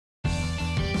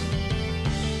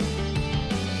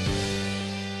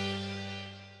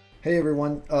Hey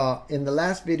everyone, in the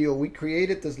last video we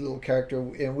created this little character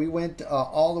and we went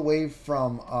all the way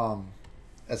from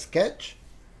a sketch.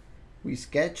 We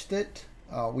sketched it,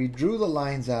 we drew the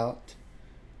lines out,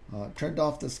 turned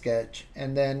off the sketch,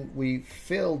 and then we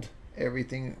filled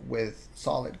everything with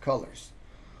solid colors.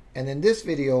 And in this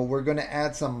video we're going to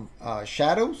add some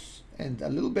shadows and a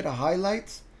little bit of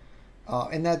highlights,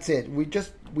 and that's it. We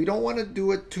don't want to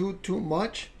do it too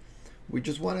much. We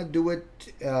just want to do it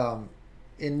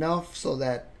enough so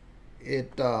that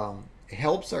it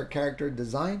helps our character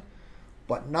design,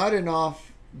 but not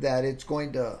enough that it's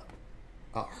going to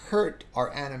hurt our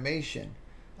animation.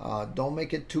 Don't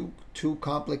make it too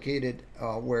complicated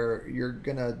where you're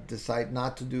gonna decide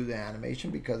not to do the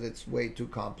animation because it's way too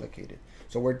complicated.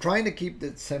 So we're trying to keep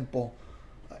it simple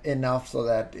enough so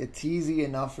that it's easy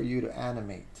enough for you to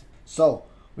animate. So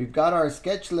we've got our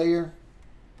sketch layer,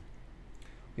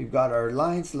 we've got our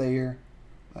lines layer,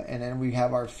 and then we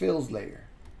have our fills layer.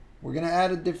 We're going to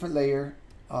add a different layer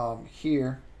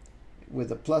here with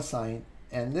a plus sign,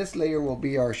 and this layer will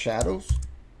be our shadows.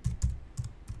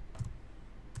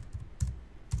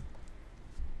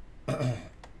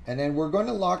 And then we're going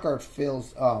to lock our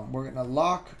fills. We're going to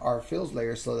lock our fills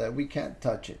layer so that we can't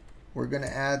touch it. We're going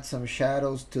to add some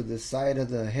shadows to the side of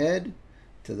the head,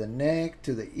 to the neck,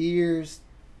 to the ears,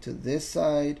 to this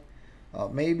side,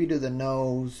 maybe to the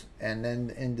nose, and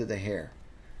then into the hair.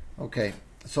 Okay,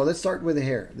 so let's start with the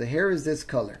hair. The hair is this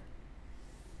color.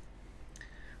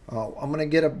 I'm going to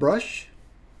get a brush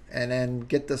and then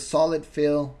get the solid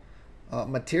fill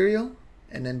material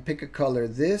and then pick a color.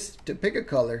 To pick a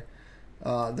color,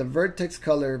 the vertex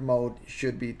color mode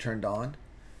should be turned on.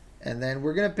 And then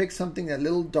we're going to pick something a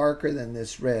little darker than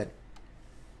this red.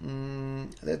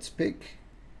 Let's pick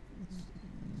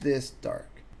this dark.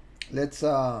 Let's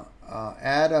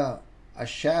add a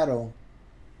shadow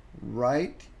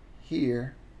right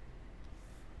here.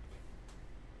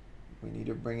 We need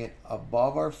to bring it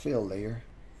above our fill layer.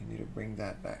 We need to bring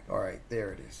that back. All right,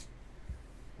 there it is.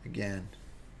 Again,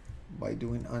 by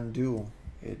doing undo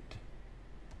it.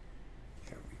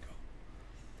 There we go.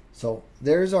 So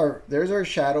there's our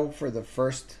shadow for the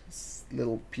first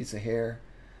little piece of hair.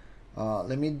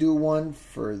 Let me do one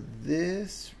for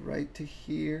this right to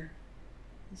here.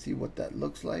 Let's see what that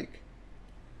looks like.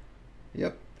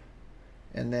 Yep.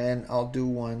 And then I'll do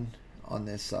one on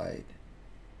this side.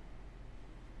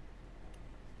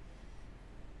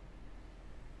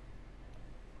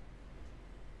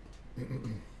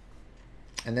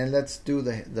 And then let's do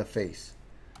the face.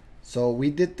 So we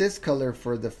did this color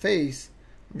for the face.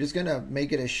 I'm just gonna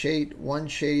make it one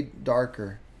shade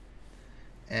darker,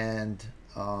 and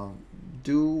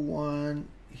do one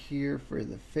here for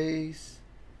the face.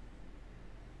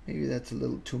 Maybe that's a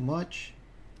little too much.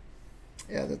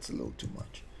 Yeah, that's a little too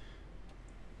much.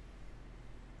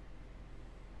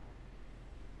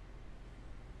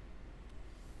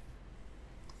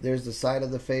 There's the side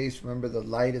of the face. Remember, the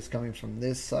light is coming from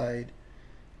this side.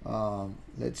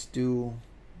 Let's do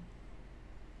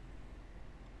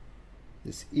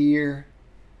this ear.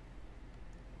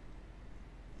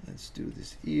 Let's do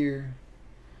this ear.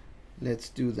 Let's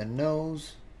do the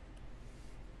nose.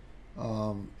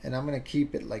 And I'm gonna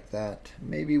keep it like that.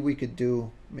 Maybe we could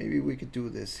do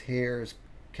this hair is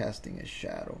casting a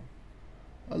shadow,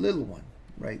 a little one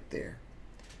right there.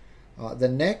 The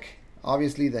neck,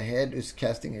 obviously the head is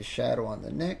casting a shadow on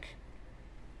the neck.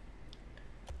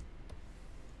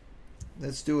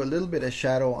 Let's do a little bit of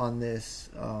shadow on this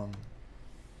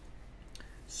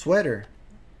sweater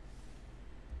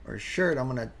or shirt. I'm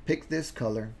gonna pick this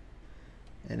color,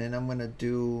 and then I'm gonna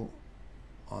do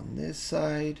on this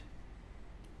side.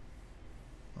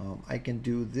 I can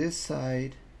do this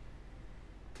side.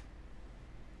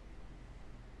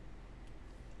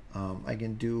 I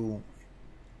can do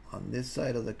on this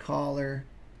side of the collar,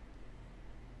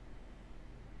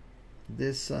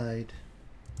 this side,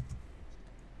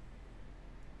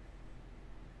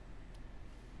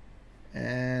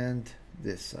 and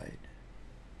this side.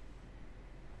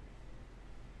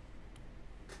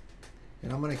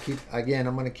 And I'm going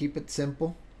to keep it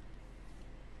simple.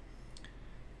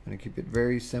 I'm going to keep it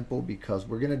very simple because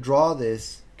we're going to draw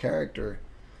this character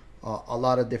a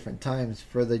lot of different times.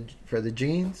 For the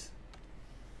jeans,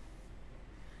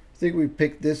 I think we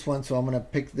picked this one, so I'm going to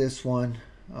pick this one.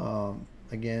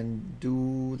 Again,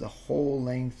 do the whole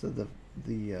length of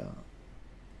the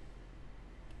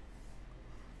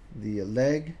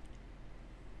leg,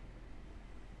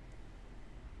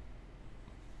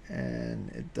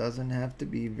 and it doesn't have to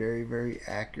be very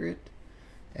accurate.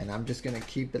 And I'm just going to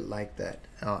keep it like that.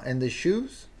 And the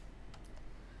shoes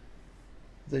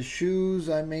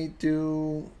I may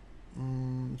do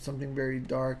something very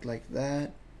dark like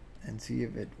that and see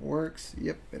if it works.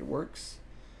 Yep, it works.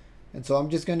 And so I'm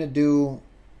just going to do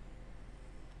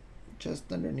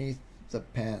just underneath the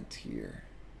pant here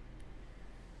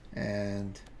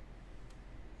and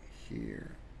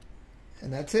here,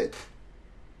 and that's it.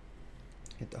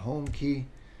 Hit the home key.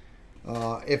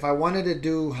 If I wanted to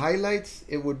do highlights,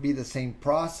 it would be the same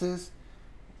process.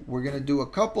 We're going to do a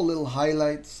couple little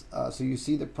highlights so you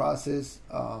see the process.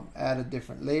 Add a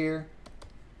different layer,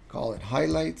 call it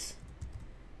highlights.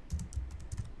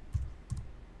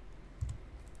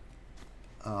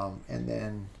 And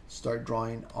then start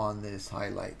drawing on this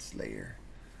highlights layer.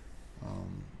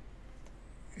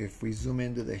 If we zoom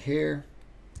into the hair,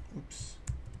 oops.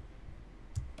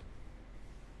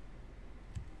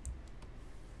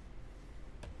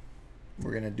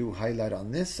 We're going to do highlight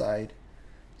on this side.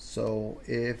 So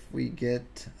if we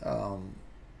get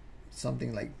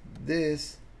something like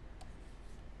this,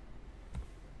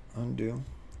 undo,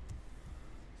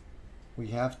 we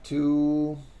have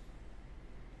to,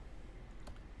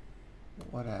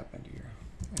 what happened here?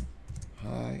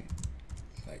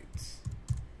 Highlights.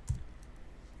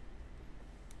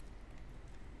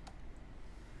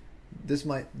 This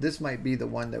might be the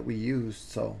one that we used,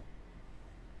 so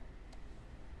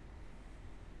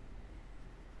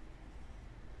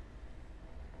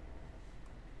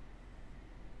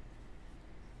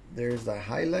there's the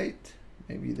highlight.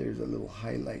 Maybe there's a little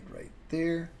highlight right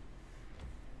there.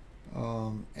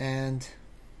 And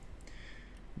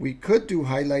we could do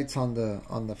highlights on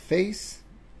the face.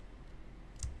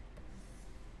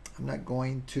 I'm not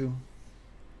going to.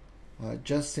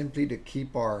 Just simply to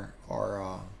keep our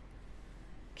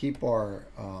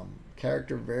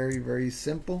character very, very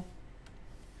simple.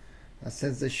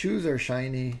 Since the shoes are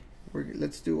shiny,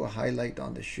 let's do a highlight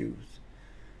on the shoes.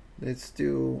 Let's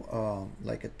do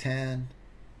like a tan,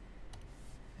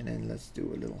 and then let's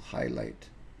do a little highlight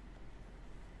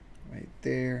right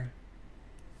there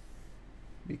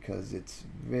because it's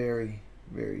very,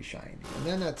 very shiny. And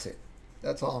then that's it.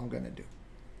 That's all I'm going to do.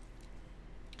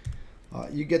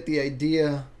 You get the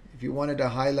idea. If you wanted to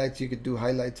highlights, you could do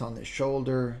highlights on the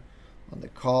shoulder, on the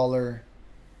collar,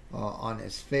 on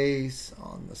his face,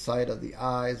 on the side of the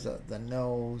eyes, the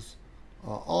nose,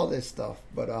 all this stuff.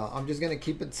 But I'm just going to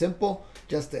keep it simple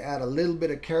just to add a little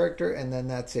bit of character, and then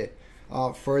that's it.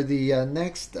 For the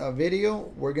next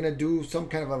video, we're going to do some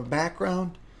kind of a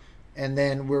background, and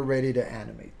then we're ready to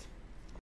animate.